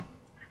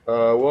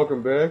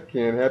Welcome back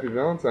and happy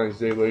Valentine's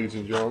Day, ladies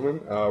and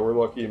gentlemen. We're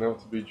lucky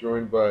enough to be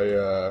joined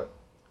by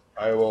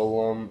Iowa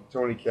alum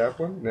Tony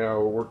Kaplan, now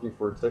working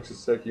for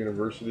Texas Tech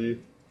University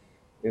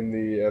in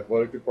the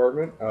athletic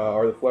department.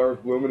 Are the flowers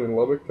blooming in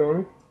Lubbock,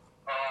 Tony?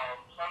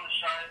 Sun is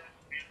shining.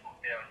 It's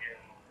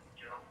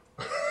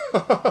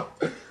beautiful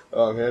down here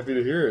I'm happy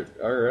to hear it.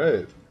 All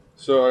right.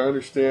 So I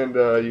understand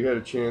you had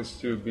a chance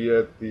to be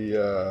at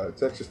the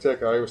Texas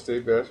Tech Iowa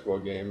State basketball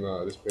game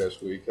this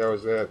past week. How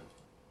was that?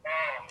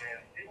 Oh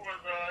man, it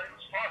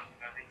was fun.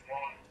 I think no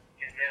one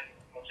came in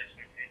with much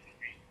expectation.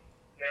 We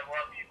had a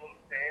lot of people in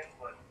the stands,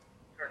 but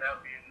it turned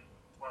out being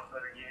one of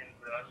the better games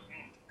that I've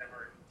seen.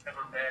 Never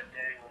a bad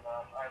day when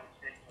Iowa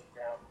State went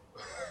down.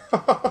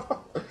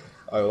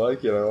 I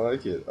like it. I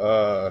like it.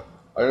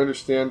 I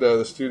understand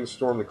the students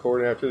stormed the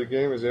court after the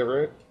game. Is that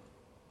right?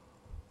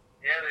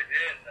 Yeah, they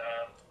did.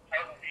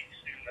 Kind of a weak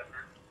student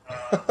effort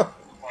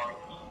as far as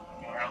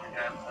how they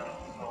had the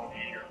whole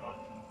year, but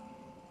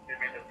they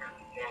made their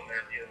presence known there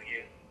at the end of the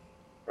game.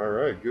 All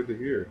right. Good to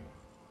hear.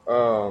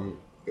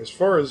 As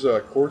far as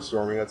court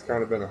storming, that's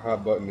kind of been a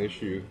hot button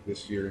issue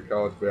this year in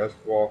college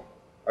basketball.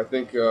 I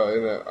think in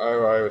the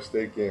Iowa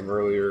State game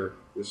earlier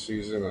this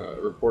season, a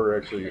reporter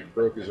actually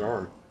broke his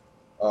arm.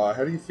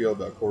 How do you feel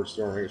about court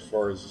storming as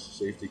far as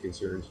safety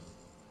concerns?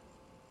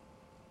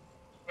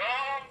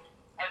 Um,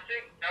 I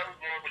think that was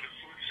more of like a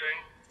food thing.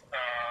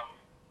 Um,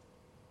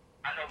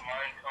 I don't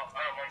mind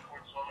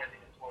court swimming. I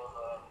think it's one of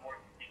the more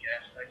unique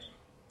aspects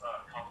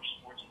of college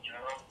sports in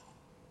general.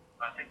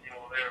 I think there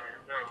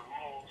are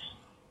rules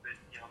that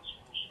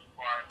schools should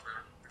apply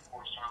for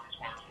court swimming as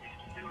far as who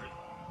can do it.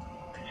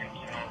 I think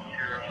if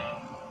you're a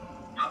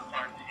top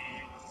five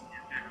team,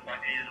 you're favored by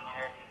eight at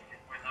home, and you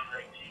win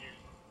another 18.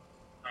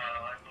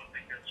 I don't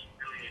think that's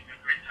really a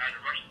great time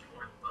to rush the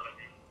court, but I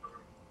mean,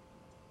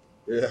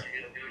 if Yeah.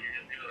 you're gonna do it, you're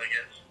gonna do it, I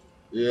guess.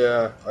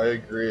 Yeah, I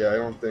agree. I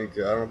don't think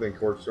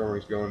court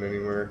storming's going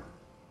anywhere.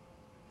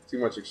 Too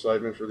much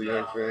excitement for the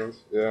young No.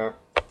 fans. Yeah.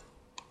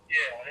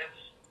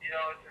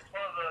 Yeah, it's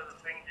one of the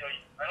things.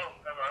 I don't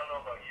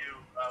know about you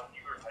when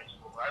you were in high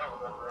school. But I don't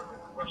remember ever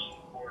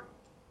rushing the board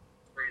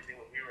for anything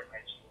when we were in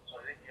high school. So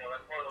I think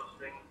that's one of those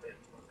things that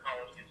when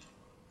college gets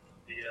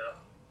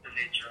the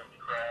nature of the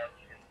craft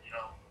and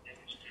getting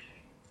the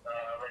student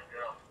right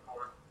there on the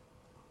court.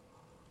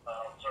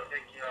 So I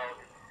think if you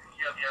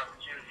have the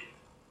opportunity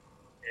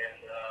and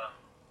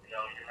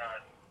you're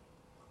not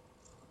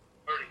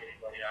hurting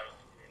anybody,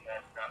 obviously, and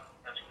that's not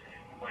necessarily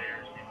the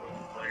players, the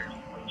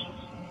coaches.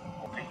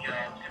 I think you're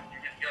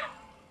good to go.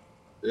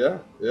 Yeah.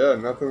 Yeah.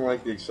 Nothing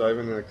like the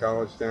excitement in a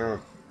college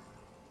town.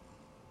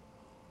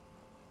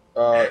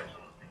 Uh,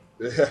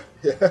 Absolutely.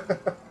 yeah.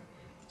 Yeah.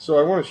 So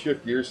I want to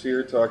shift gears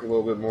here, talk a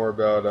little bit more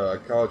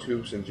about college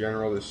hoops in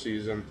general this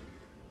season.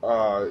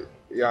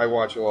 Yeah, I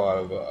watch a lot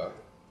of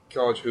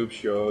college hoop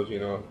shows.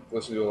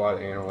 Listen to a lot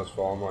of analysts,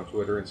 follow them on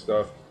Twitter and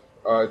stuff.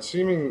 It's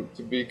seeming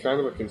to be kind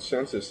of a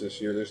consensus this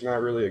year. There's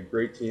not really a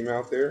great team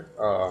out there.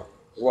 There's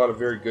a lot of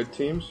very good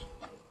teams,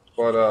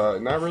 but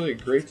not really a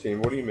great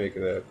team. What do you make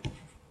of that?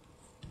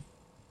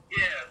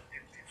 Yeah,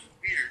 it's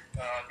weird.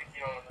 I think,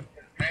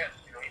 in the past,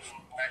 even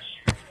last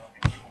year, I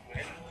think people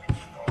went into the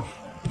season knowing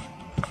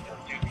that,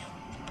 Duke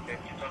and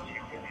Kentucky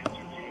were going to be the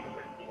two teams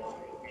that,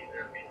 would be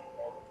there beating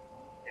all of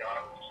them.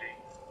 Obviously,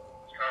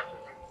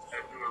 Wisconsin,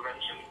 as we were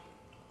mentioning,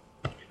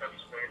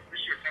 Kentucky's playing.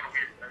 This year, kind of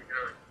weird. I think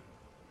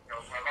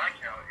by my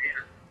count,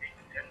 eight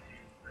to 10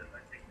 teams that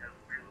I think have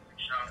a realistic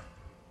shot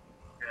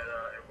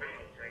at winning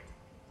the thing,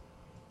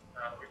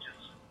 which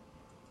is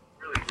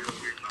really, really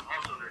weird. And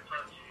also, there are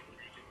tons of teams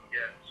that you can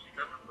get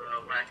because of the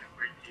lack of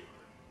great teams.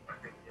 I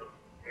think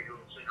maybe a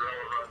little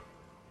Cinderella run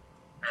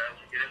as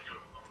you get into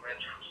it on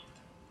matchups.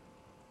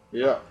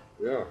 Yeah,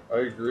 yeah, I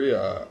agree.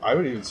 I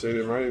would even say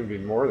there might even be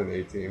more than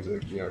eight teams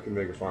that can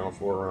make a Final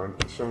Four run.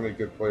 There's so many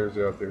good players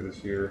out there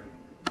this year,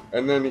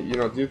 and then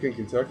Duke and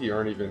Kentucky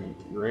aren't even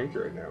ranked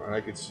right now, and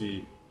I could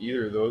see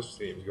either of those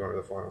teams going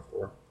to the Final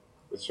Four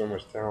with so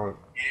much talent.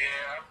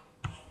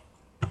 Yeah,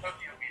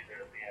 Kentucky will be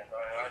there at the end.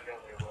 I know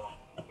they will.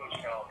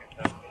 Coach Cal gets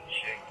that in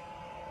shape.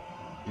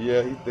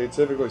 Yeah, they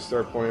typically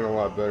start playing a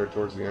lot better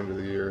towards the end of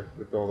the year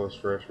with all those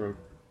freshmen.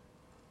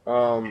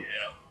 Um, Yeah,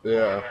 only a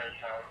yeah. matter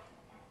of time.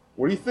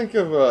 What do you think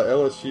of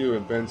LSU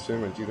and Ben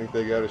Simmons? Do you think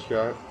they got a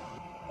shot?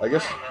 I I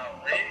guess. don't know.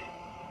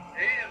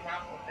 They have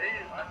not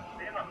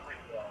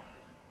played well.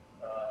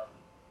 Um,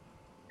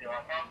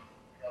 I thought,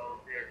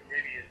 they're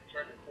maybe it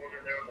turned the corner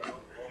there with the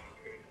Oklahoma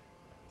game.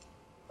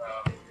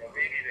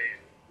 Maybe they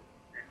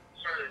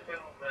started to play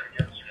a little better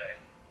yesterday.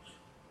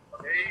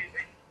 But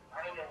I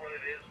don't know what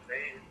it is.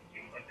 They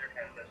seem like they're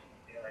kind of messing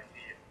with the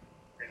NIT.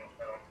 They don't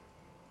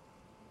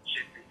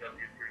shape things up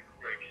here pretty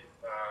quick.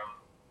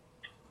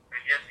 The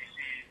SEC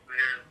is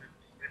there.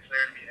 It's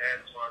there to be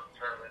had as far as the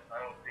tournament. I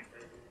don't think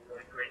they're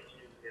really great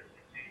team in the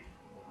SEC.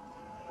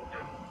 The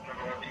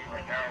number one team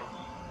right now is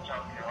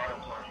South Carolina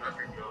as far as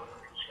record goes. I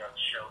think she got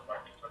shelled by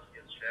Kentucky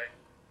yesterday.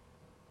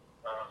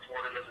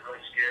 Florida doesn't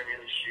really scare me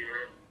this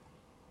year.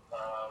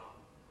 Um,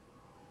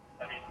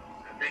 I mean,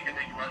 they can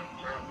run the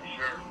tournament for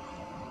sure.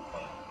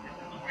 But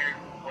it's weird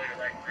with a player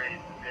that great. great.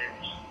 They're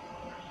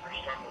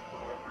struggling for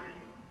whatever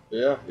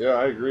reason. Yeah,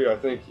 I agree. I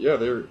think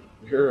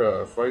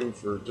they're fighting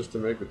for just to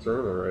make the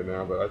tournament right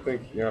now. But I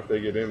think if they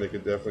get in, they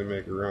could definitely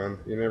make a run.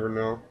 You never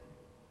know.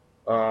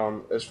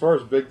 As far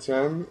as Big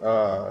Ten,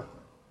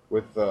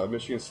 with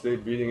Michigan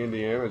State beating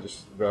Indiana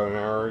just about an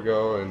hour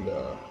ago, and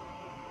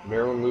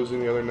Maryland losing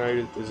the other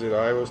night, is it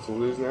Iowa's to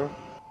lose now?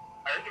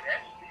 I think it has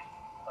to be.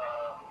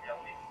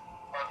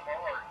 Our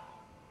forward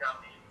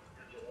got me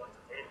because it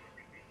wasn't made.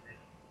 We beat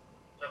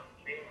some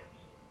teams.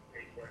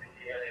 They were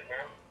Indiana at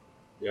home.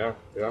 Yeah.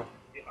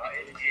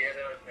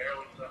 Indiana and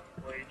Maryland stuff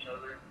to play each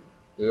other.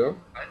 Yeah.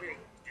 I think,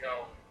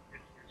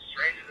 it's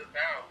strange as it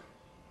sounds.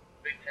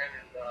 Big Ten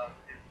is in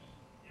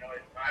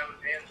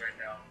Iowa's hands right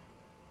now.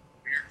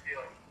 Weird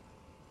feeling.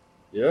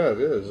 Yeah, it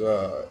is.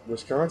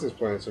 Wisconsin's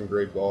playing some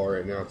great ball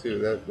right now too.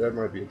 That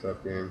might be a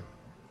tough game.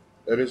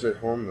 That is at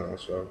home though,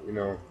 so you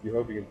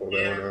hope you can pull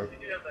that one out. We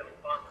do have that in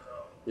common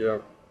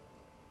though.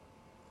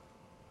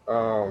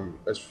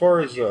 Yeah. As far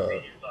as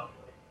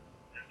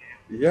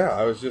yeah,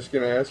 I was just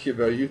gonna ask you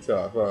about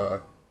Utah.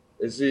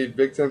 Is he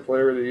Big Ten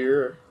Player of the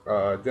Year?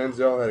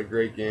 Denzel had a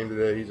great game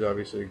today. He's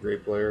obviously a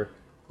great player.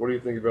 What do you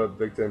think about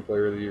the Big Ten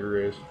Player of the Year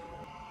race?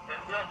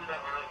 Denzel did have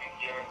a really good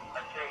game.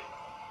 I think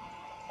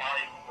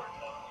Molly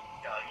worked on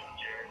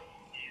Jared.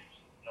 He's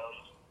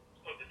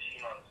put the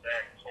team on his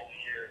back this whole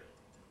year.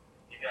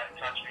 He got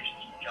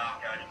contributions from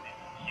Jock out. He was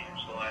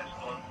huge the last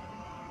month.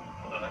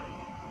 But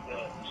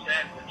the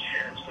stats that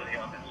Jared's putting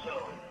up, it's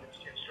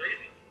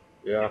crazy.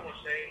 Yeah. People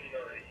are saying,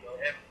 that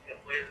having a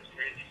player that's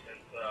crazy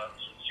since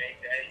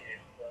Shane Daddy had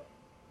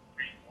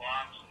 3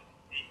 blocks and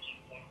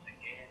 18 points a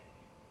game.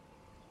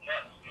 It's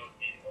nuts.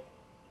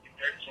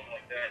 Compared to something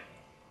like that,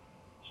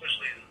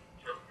 especially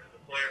for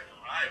the player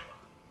from Iowa,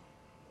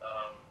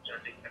 which I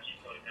think that's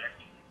really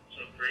actually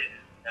so great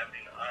is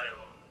happening in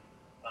Iowa.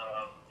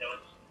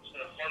 It's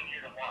been a fun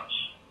year to watch,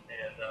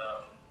 and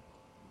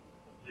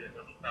it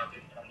doesn't stop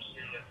anytime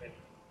soon. I think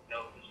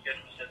the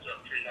schedule sets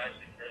up pretty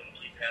nicely for him to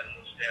keep having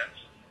those stats.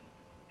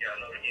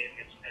 Another game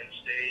against Penn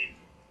State,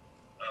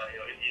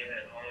 Indiana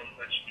at home.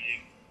 That should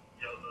be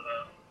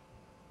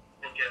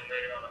look at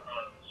there on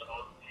a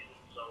solid season.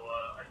 So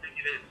I think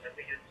it is. I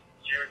think it's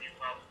Jared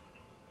Utah.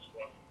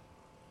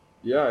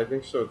 Yeah, I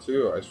think so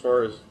too. As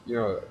far as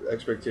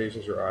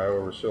expectations for Iowa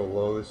were so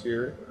low this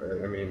year.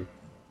 I mean,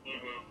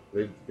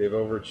 they've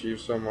overachieved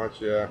so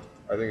much. Yeah,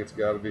 I think it's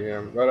got to be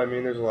him. But I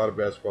mean, there's a lot of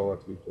basketball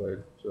left to be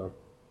played. So,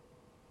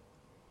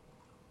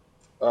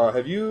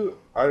 have you?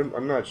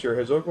 I'm not sure.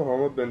 Has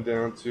Oklahoma been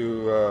down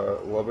to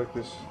Lubbock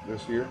this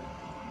year?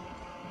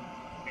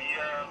 We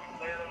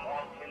played them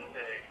on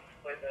Wednesday. We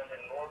played them in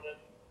Norman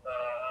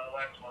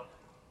last month.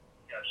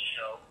 Got a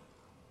show.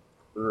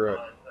 Right.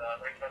 But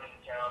they're coming to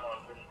town on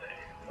Wednesday.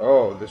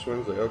 Oh, this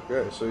Wednesday.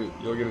 Okay, so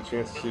you'll get a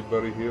chance to see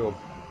Buddy Hield.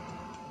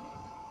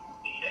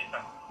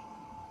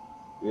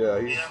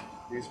 Yeah,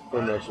 he's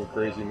putting up some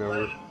crazy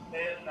numbers.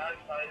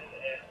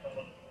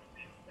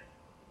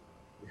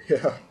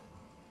 Yeah.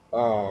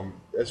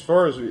 As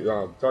far as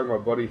talking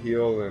about Buddy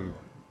Hield and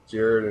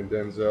Jared and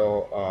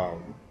Denzel,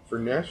 for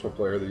National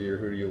Player of the Year,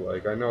 who do you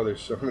like? I know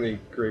there's so many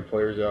great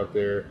players out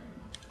there.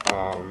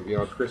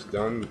 Chris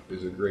Dunn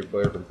is a great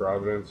player from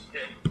Providence.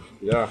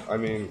 Yeah, I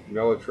mean,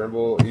 Noah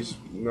Trimble, his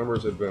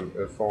numbers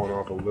have fallen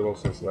off a little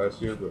since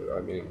last year, but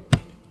I mean,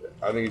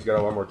 I think he's got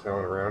a lot more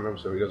talent around him,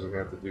 so he doesn't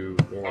have to do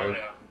the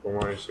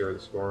lion's share of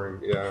the scoring.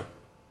 Yeah.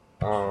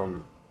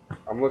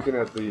 I'm looking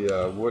at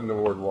the Wooden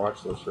Award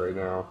watch list right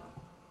now.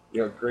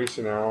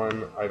 Grayson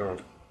Allen,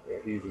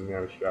 he doesn't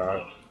have a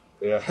shot.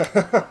 Yeah.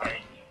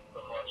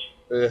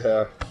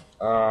 Yeah.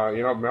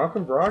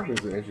 Malcolm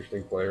Brogdon's an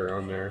interesting player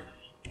on there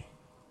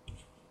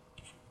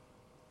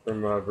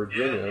from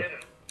Virginia.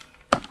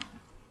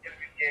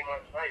 Game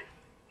last night.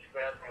 Too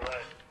bad for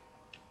that.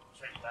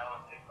 Grayson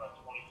Allen takes about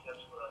 20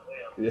 steps for that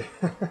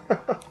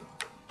layup.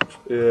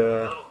 Yeah.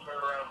 A little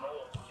turnaround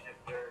moment if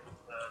they're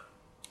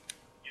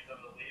give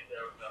them the lead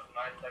there with about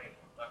 9 seconds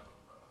left.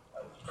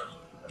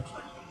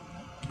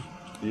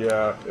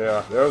 Yeah,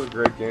 that was a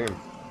great game.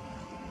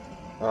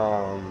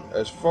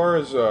 As far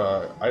as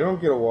I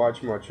don't get to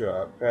watch much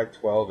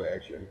Pac-12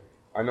 action.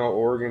 I know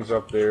Oregon's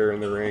up there in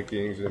the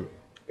rankings, and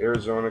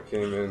Arizona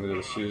came into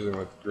the season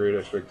with great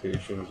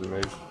expectations, and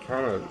they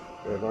kind of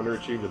have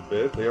underachieved a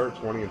bit. They are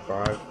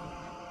 20-5.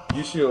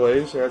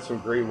 UCLA's had some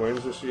great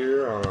wins this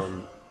year,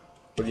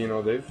 but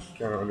they've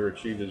kind of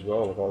underachieved as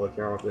well with all the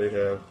talent they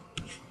have.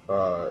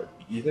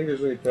 You think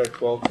there's any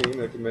Pac-12 team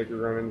that can make a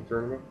run in the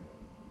tournament?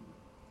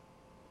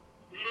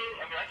 I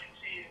can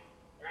see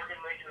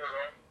Oregon making a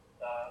run.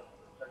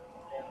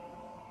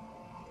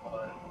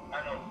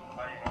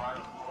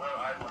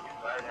 I look at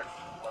that. I have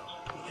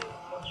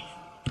much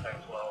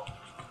Pac-12.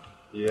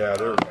 Yeah,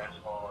 they're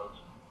basketball is.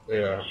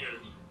 Yeah.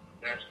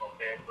 Basketball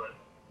fan, but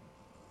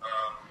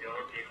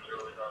our games are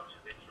really not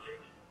too big for me.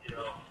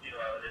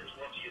 How it is.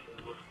 Once you get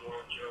the what's going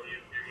on, Joe,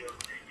 you're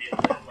being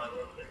fed by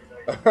love every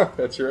night.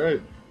 That's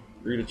right.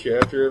 Read a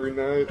chapter every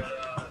night.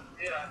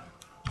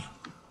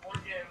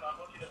 Oregon. I'm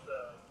looking at the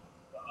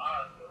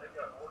odds. So they've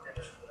got Oregon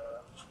as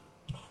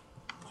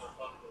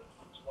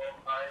 12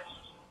 high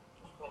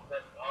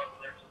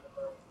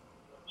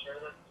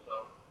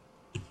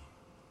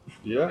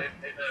Yeah.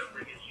 They've had a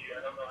pretty good year.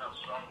 I don't know how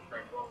strong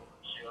Frank Wilson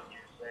is, like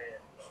you're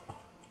saying.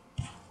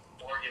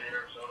 Oregon,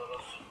 Arizona,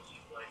 those teams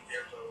seem like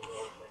Arizona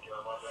will always make a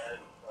run at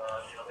it.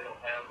 They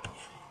don't have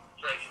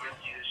Frank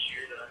Rickey this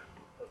year to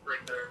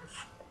break their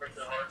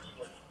hearts.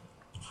 But,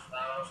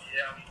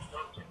 yeah, I mean,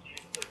 those two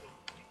teams,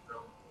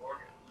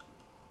 Oregon's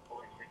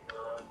always making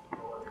a run,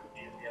 whether it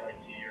be in the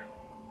IT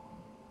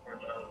or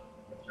the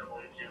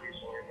Assembly Series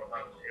or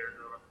Ohio State,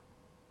 Arizona.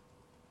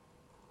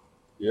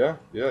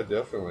 Yeah,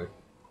 definitely.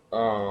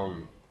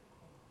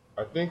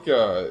 I think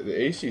the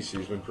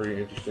ACC's been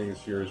pretty interesting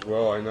this year as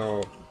well. I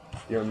know,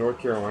 North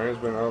Carolina's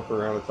been up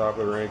around the top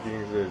of the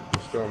rankings. They're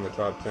still in the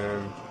top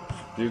 10.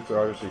 Duke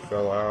obviously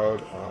fell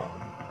out.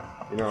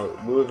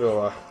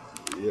 Louisville,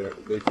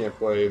 they can't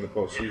play in the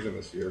postseason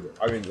this year. But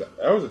I mean,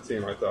 that was a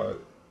team I thought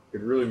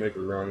could really make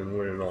a run and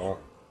win it all.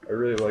 I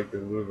really like the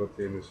Louisville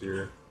team this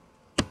year.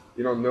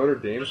 Notre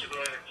Dame's.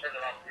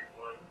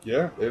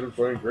 Yeah, they've been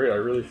playing great. I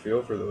really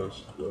feel for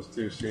those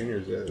two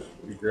seniors that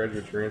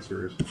graduate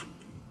transfers.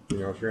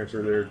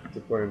 Transfer there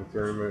to play in the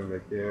tournament and they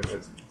can't.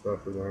 It's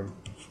tough for them.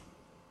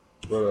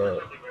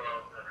 But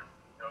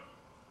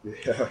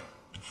yeah,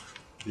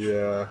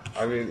 yeah.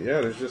 I mean,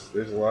 yeah.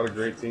 There's a lot of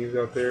great teams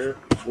out there.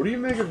 What do you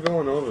make of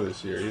Villanova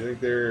this year? You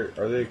think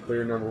are they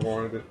clear number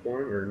one at this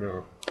point or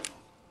no?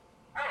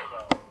 I don't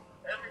know.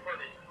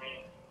 Everybody, I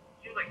mean, it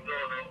seems like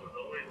Villanova was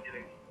always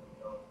getting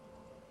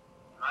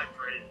high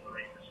praise for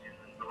this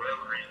season. For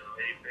whatever reason,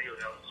 they go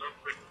down so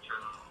quick in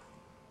tournament.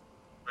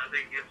 I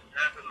think it's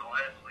happened the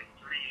last 3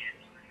 years.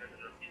 They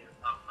ended up being a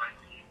top 5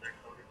 team. They're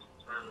going into the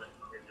tournament.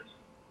 They just,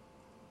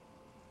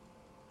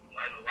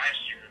 I know last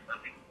year, I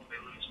think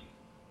they lose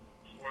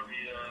for the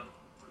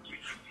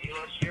 215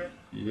 last year.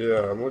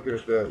 Yeah, I'm looking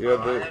at that. Yeah,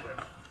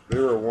 they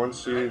were a 1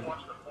 seed.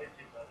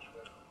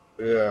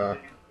 Yeah.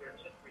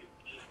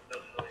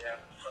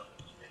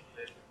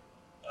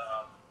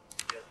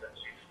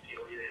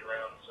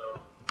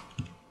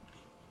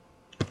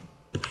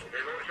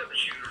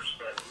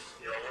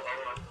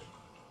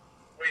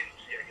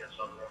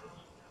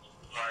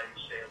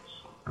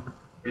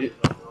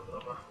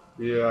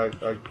 Yeah,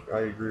 I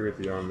agree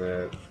with you on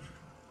that.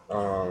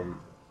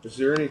 Is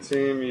there any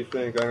team you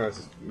think, I know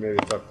it's maybe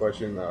a tough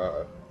question,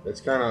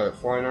 that's kind of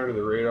flying under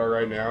the radar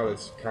right now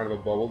that's kind of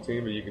a bubble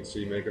team but you can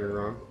see making a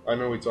run? I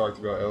know we talked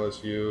about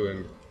LSU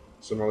and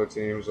some other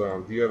teams.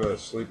 Do you have a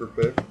sleeper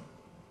pick?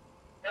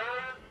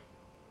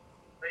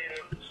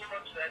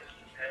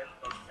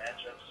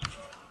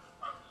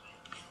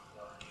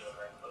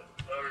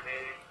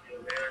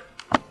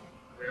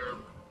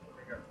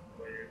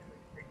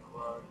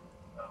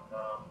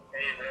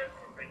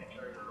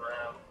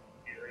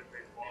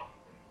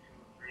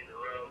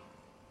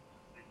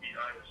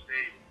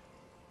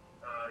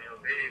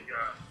 They've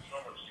got so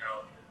much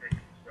talent that they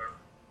can start,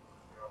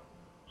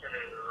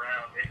 turning it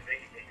around. They can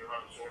make a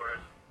run for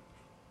it.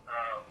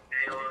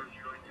 Baylor is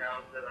really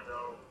talented. I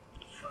know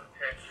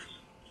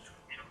Texas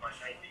beat them by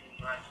 19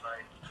 last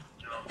night.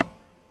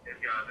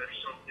 They're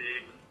so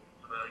big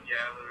for the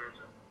gatherers,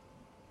 and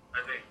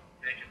I think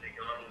they can make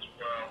a run as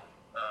well.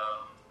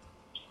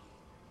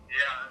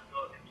 Yeah, I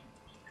feel like it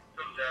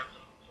comes down to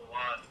a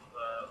lot of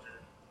the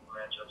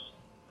matchups.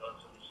 So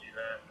we see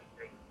that. I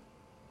think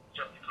it's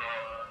tough to call a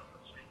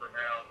sleeper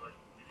now, but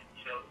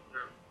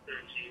there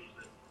are teams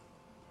that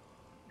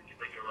they can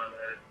make a run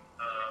at.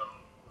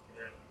 Looking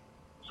at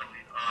some of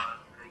these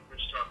odds, I think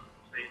Wichita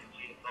State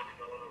team probably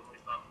don't really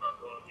talk about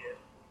going yet.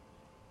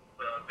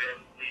 But Van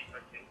Fleet,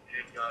 I think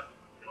they've got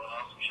an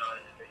awesome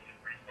shot at making it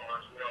pretty far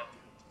as well.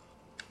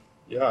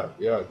 Yeah.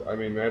 I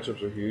mean,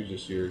 matchups are huge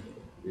this year.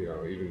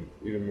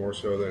 Even more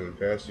so than in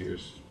past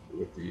years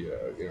with the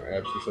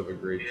absence of a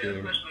great team.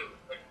 Especially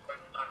like we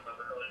talked about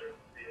earlier,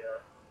 the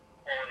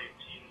quality of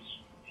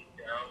teams being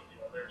down. You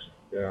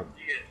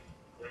get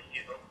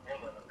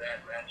Oklahoma in a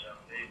bad matchup.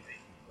 They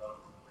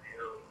pretty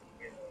early.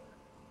 You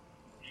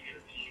get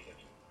a team that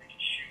can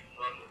shoot and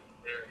run with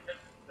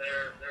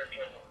they're in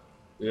trouble.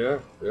 Yeah.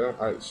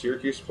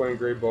 Syracuse is playing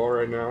great ball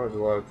right now. There's a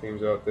lot of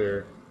teams out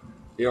there.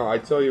 I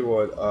tell you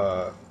what,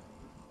 a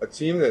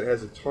team that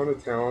has a ton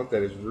of talent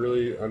that has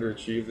really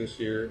underachieved this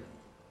year,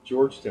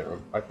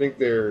 Georgetown. I think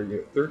they're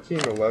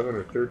 13-11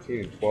 or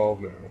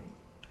 13-12 now,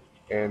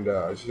 and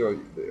so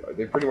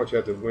they pretty much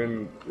have to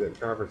win the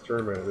conference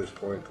tournament at this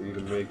point to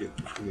even make it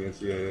to the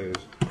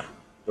NCAAs.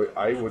 But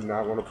I would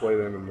not want to play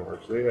them in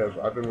March.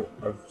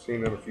 I've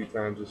seen them a few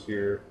times this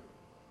year.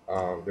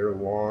 They're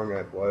long,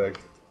 athletic.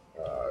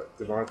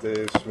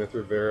 Devontae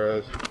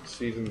Smith-Rivera,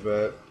 seasoned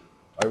vet.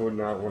 I would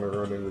not want to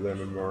run into them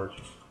in March.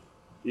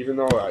 Even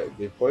though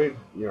they played,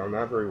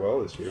 not very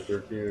well this year. I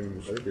think they're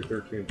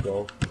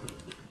 13-12.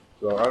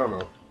 So I don't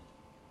know.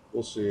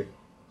 We'll see.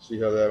 See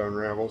how that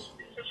unravels.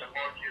 It's such a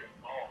hard year to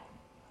call.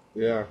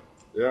 Yeah.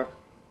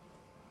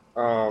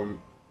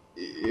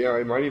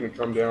 It might even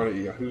come down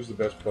to who's the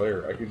best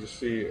player. I could just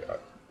see,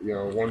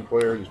 one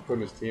player just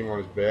putting his team on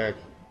his back.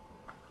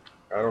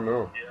 I don't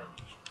know.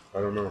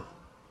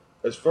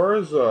 As far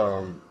as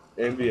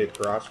NBA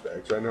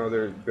prospects, I know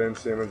Ben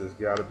Simmons has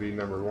got to be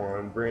number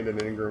one. Brandon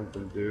Ingram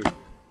from Duke,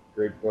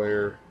 great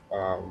player.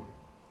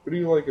 Who do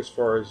you like as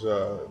far as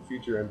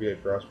future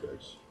NBA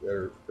prospects that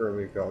are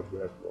currently in college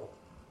basketball?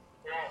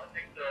 Well, I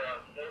think the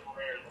notable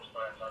there is most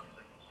biased,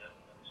 obviously,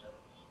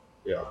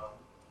 Yeah. um,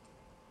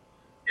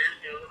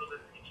 here's a little bit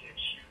he can't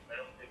shoot. I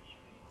don't think he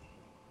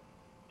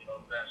can,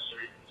 best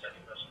or even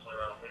second best player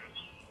out of any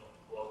team.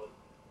 Well,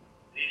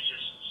 he's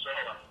just so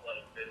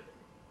athletic that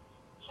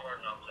it's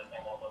hard not to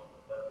fall in love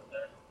with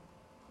that.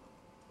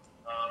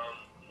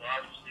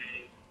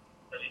 Obviously,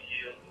 Eddie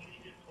Gill is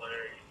a good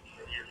player.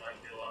 He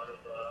reminds me a lot of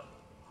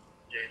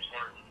James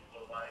Harden,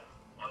 one of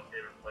my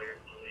favorite players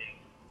in the league.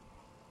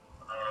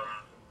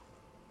 Um,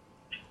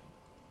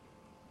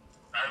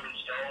 Ivan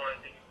Stone, I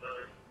think, is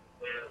another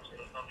player that's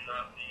going to probably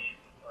not be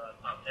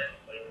top 10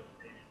 player.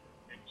 Maybe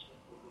some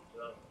cool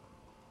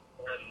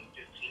and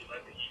good team. I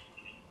think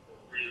he's a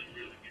really,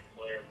 really good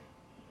player.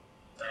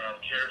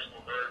 Karis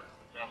LeVert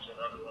is also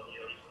another one. He's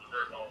been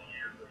hurt all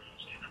year, but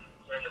he's seen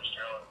so much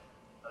talent.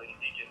 I think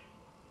he can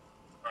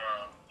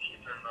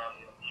turn it on.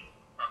 He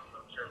talking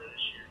about Trevor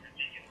this year. If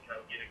he can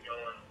kind of get it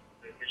going,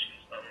 then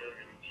Michigan's not really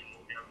going to be team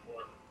will be on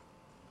board.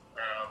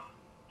 I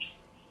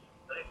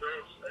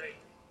think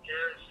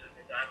Karis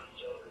and Ivan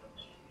Silver are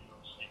two,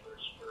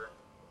 sleepers for,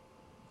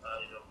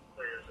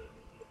 players that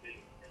are big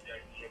in the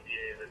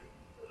NBA that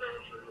no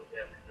one's really looking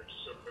at because they're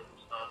just so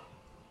focused on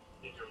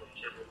things like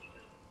Timberlake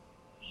and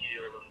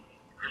Hield and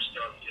Chris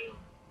Dunn too.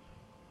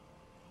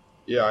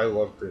 Yeah, I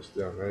love Chris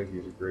Dunn. I think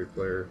he's a great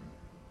player.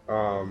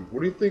 What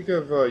do you think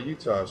of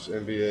Utah's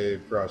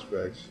NBA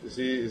prospects? Is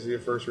he a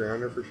first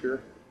rounder for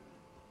sure?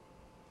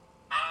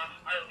 I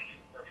don't think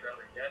he's a first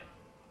rounder yet.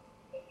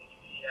 I think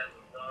he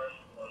hasn't done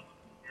like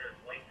Aaron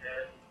White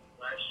had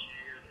last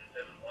year, and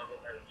Devin Marble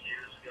had it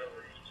years ago,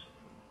 where he just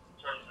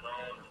turns it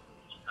on and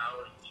just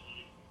powers the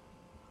team.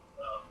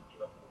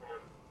 For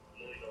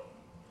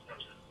as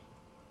much as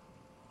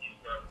he's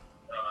done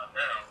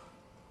now,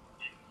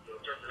 he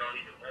turns it on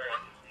even more. I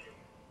can see him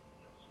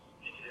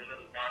sneaking into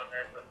the bottom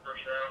half of the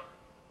first round,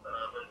 but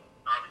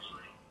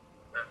obviously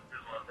that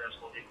is on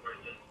basketball being great.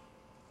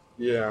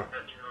 Yeah,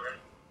 That's right.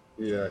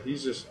 yeah.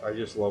 I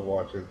just love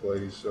watching him play.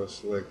 He's so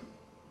slick.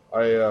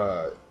 I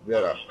that He's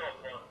not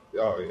fun.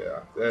 Oh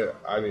yeah.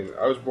 I mean,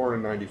 I was born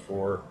in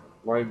 '94.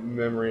 My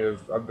memory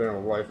of I've been a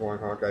lifelong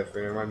Hawkeye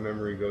fan. My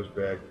memory goes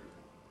back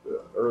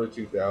the early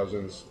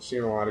 2000s.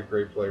 Seen a lot of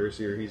great players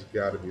here. He's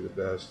got to be the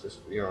best. Just,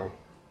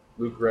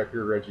 Luke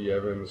Recker, Reggie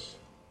Evans,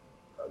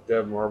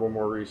 Dev Marble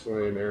more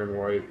recently, and Aaron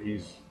White.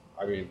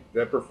 I mean,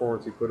 that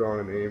performance he put on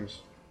in Ames.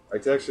 I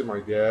texted my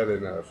dad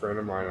and a friend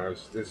of mine.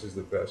 This is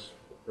the best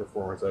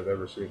performance I've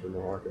ever seen from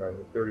a Hawkeye.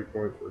 The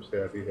 30-point first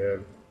half he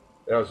had,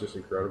 that was just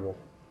incredible.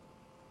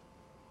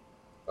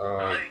 I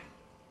Um,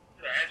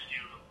 could ask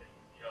you,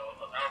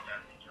 about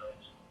that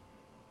because,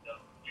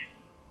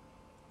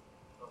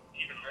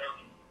 even more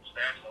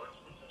basketball, it's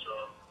such a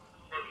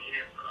fun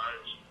year for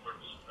Iowa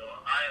sports.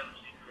 I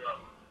obviously grew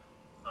up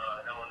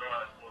in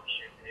Illinois, born in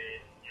Champaign,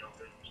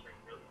 but it's been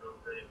really, really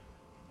great.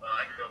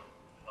 I grew up,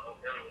 I hope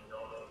everyone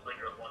knows, I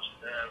grew up watching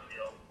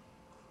them,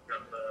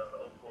 got the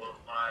 04,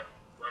 05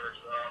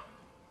 runners up,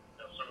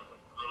 some of the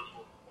Rose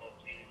Bowl football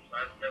teams.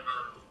 I've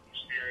never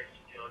experienced,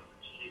 the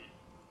team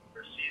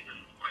or season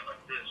quite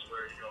like this,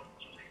 where, it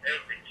seems like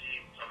every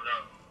team coming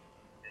up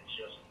is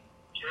just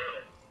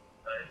killing it.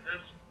 Is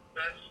this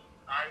best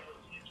Iowa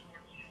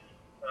sports season,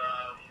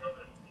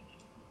 that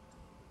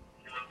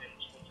in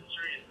sports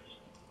history?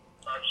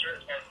 I'm sure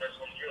it's probably the best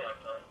one in your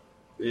lifetime.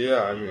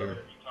 yeah, I If mean,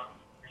 you talk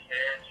to your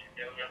parents,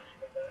 your younger,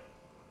 stuff like that.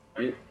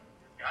 y-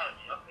 It's gotta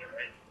be up there,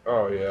 right?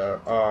 oh yeah.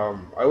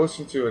 I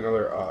listened to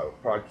another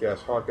podcast,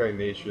 Hawkeye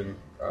Nation.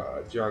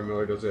 John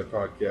Miller does that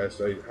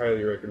podcast. I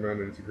highly recommend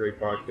it. It's a great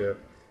podcast.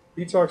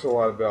 He talks a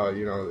lot about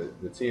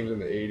the teams in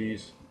the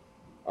 '80s.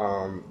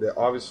 That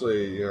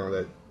obviously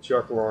that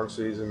Chuck Long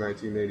season,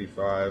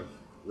 1985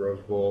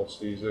 Rose Bowl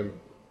season.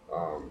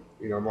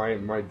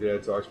 My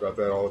dad talks about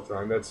that all the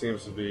time. That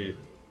seems to be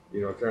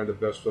kind of the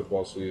best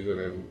football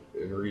season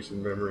in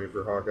recent memory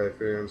for Hawkeye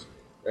fans.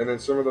 And then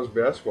some of those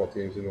basketball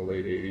teams in the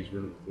late '80s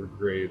were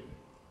great.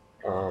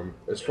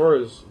 As far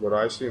as what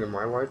I've seen in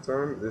my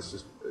lifetime, this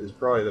is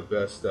probably the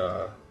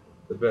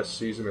best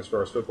season as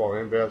far as football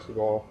and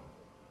basketball.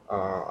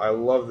 I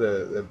love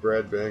the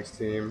Brad Banks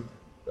team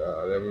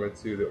that went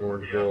to the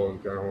Orange Bowl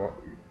and kind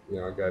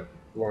of got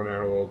blown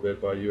out a little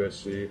bit by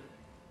USC.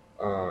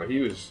 He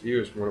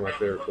was one of my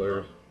favorite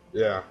players.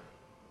 Yeah.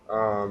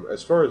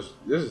 As far as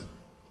this is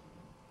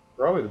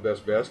probably the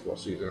best basketball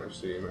season I've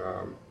seen.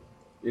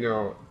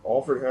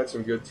 Alfred had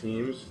some good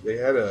teams. They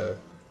had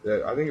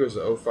I think it was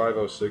the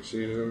 05-06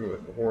 season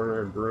with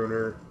Horner and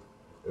Bruner,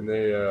 and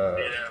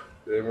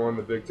they won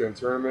the Big Ten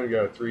tournament,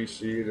 got a 3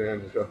 seed, and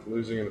ended up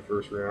losing in the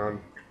first round.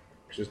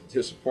 Just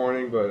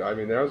disappointing, but I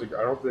mean I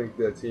don't think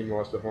that team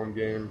lost a home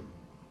game,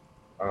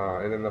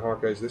 and then the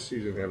Hawkeyes this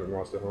season haven't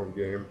lost a home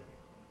game.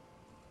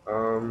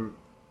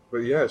 But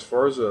yeah, as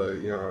far as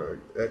a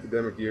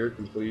academic year,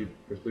 complete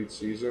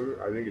season,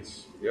 I think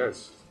it's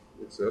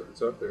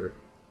up there.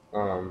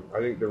 I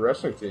think the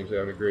wrestling team's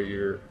having a great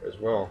year as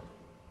well.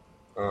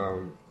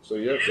 So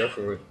yeah,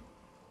 definitely.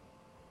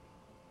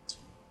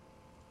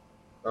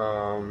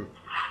 Um,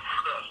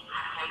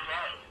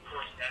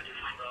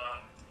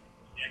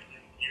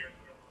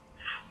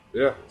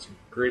 yeah, it's a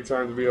great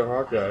time to be a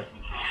Hawkeye.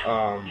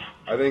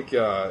 I think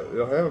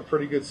they'll have a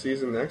pretty good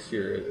season next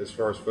year as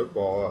far as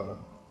football.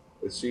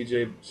 With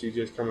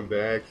CJ's coming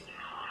back.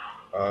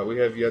 We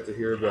have yet to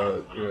hear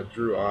about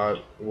Drew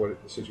Ott,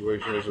 what the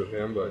situation is with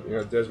him, but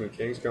Desmond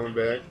King's coming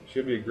back.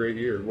 Should be a great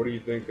year. What do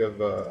you think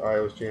of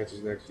Iowa's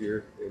chances next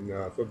year in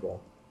football?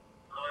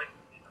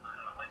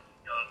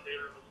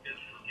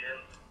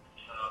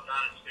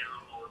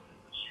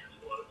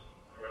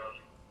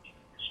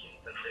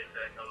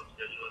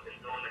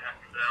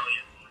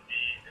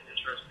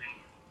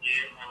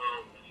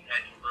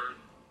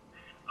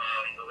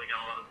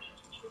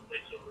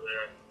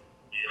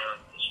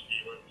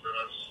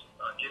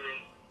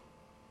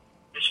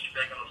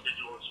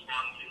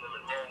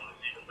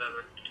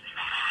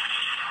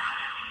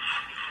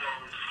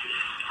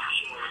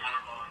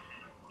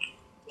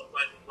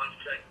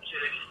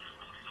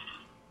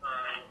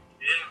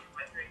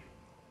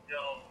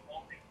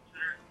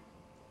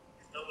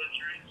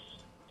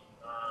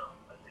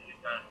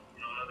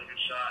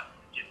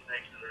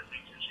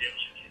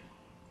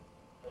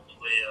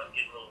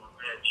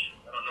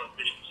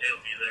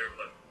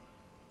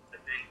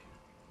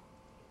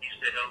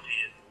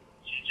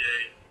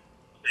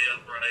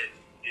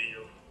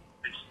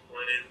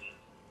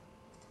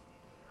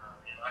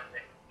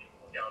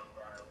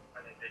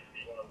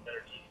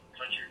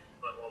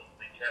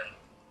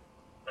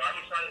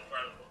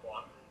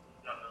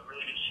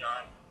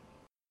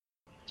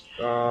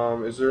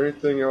 Is there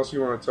anything else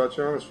you want to touch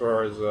on as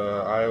far as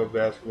Iowa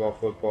basketball,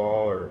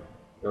 football,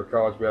 or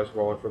college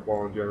basketball or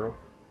football in general?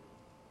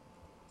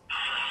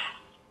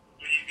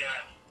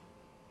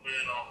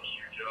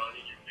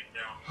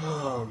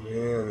 Oh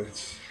man,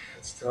 it's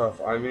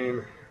tough. I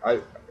mean,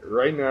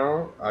 right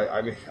now,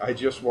 I mean, I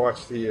just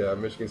watched the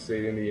Michigan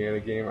State Indiana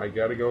game. I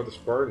got to go with the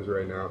Spartans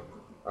right now.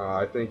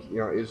 I think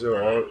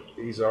Izzo,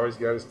 he's always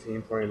got his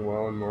team playing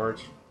well in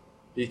March,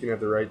 peaking at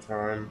the right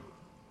time.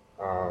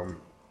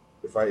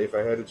 If I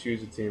had to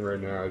choose a team right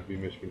now, it'd be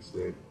Michigan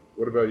State.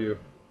 What about you?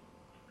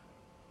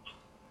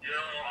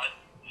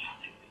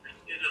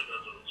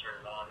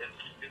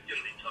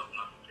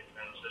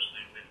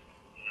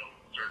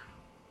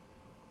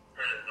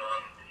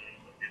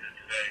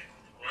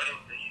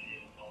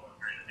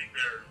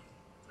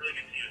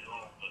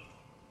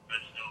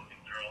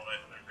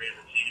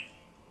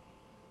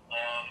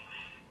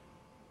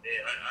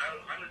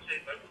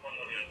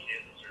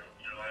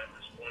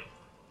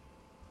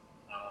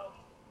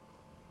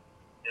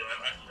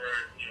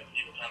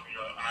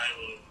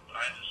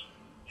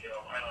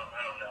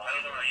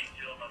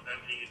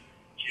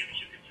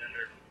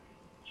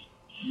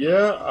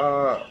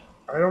 Yeah,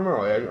 I don't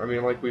know. I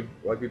mean, like we've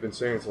been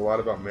saying, it's a lot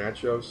about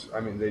matchups.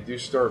 I mean, they do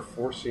start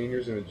 4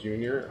 seniors and a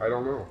junior. I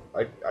don't know.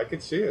 I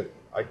could see it.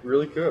 I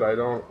really could. I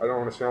don't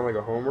want to sound like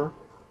a homer,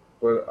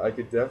 but I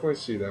could definitely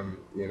see them.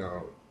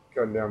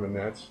 Cutting down the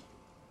nets.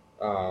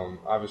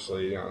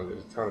 Obviously,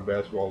 there's a ton of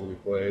basketball to be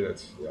played.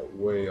 That's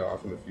way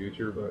off in the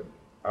future, but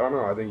I don't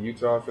know. I think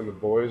Utah and the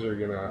boys are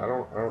gonna. I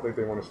don't think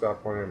they want to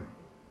stop playing.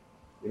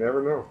 You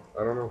never know.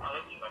 I don't know.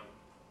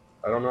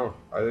 I don't know.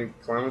 I think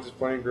Clemens is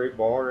playing great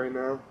ball right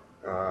now.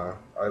 I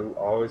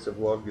always have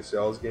loved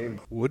Gaselle's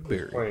game.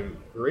 Woodbury. He's playing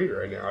great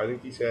right now. I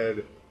think he's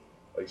had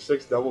like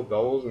 6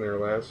 double-doubles in their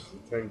last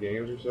 10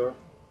 games or so.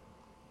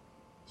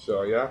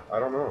 So, yeah, I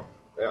don't know.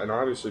 Yeah, and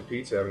obviously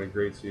Pete's having a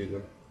great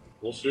season.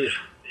 We'll see.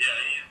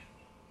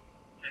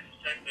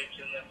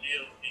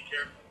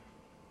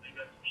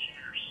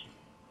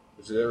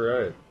 Is that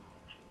right?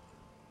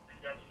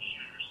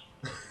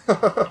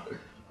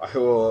 I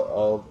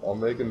will. I'll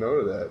make a note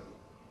of that.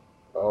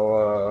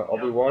 I'll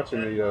be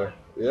watching the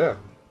yeah.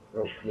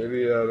 Well,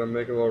 maybe they'll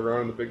make a little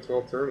run in the Big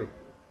 12 tourney.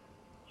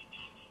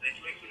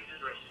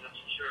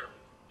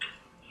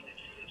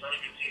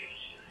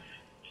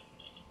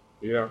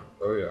 Yeah.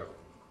 Oh yeah.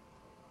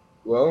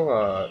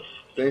 Well,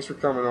 thanks for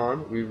coming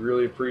on. We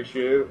really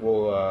appreciate it.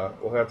 We'll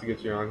have to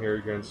get you on here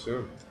again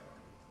soon.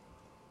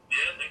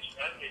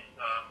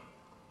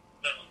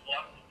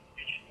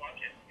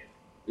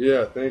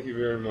 Yeah. Thank you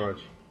very much.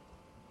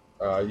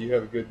 You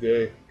have a good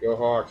day. Go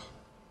Hawks.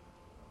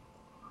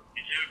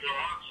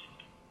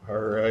 All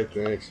right,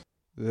 thanks.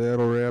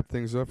 That'll wrap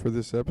things up for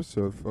this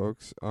episode,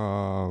 folks.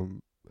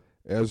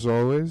 As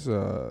always,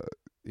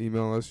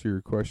 email us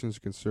your questions,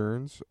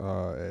 concerns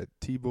at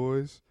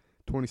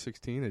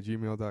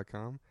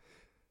tboys2016@gmail.com.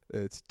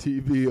 It's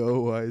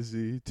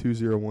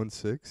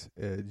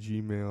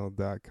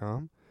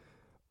tboyz2016@gmail.com.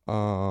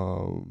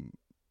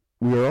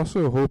 We are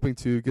also hoping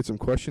to get some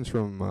questions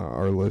from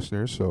our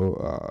listeners.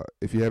 So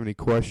if you have any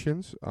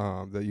questions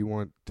that you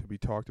want to be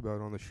talked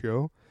about on the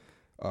show,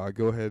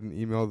 go ahead and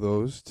email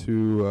those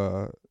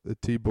to the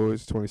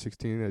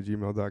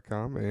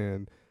tboys2016@gmail.com,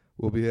 and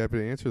we'll be happy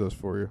to answer those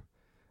for you.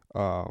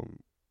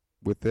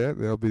 With that,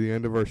 that'll be the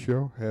end of our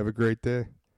show. Have a great day.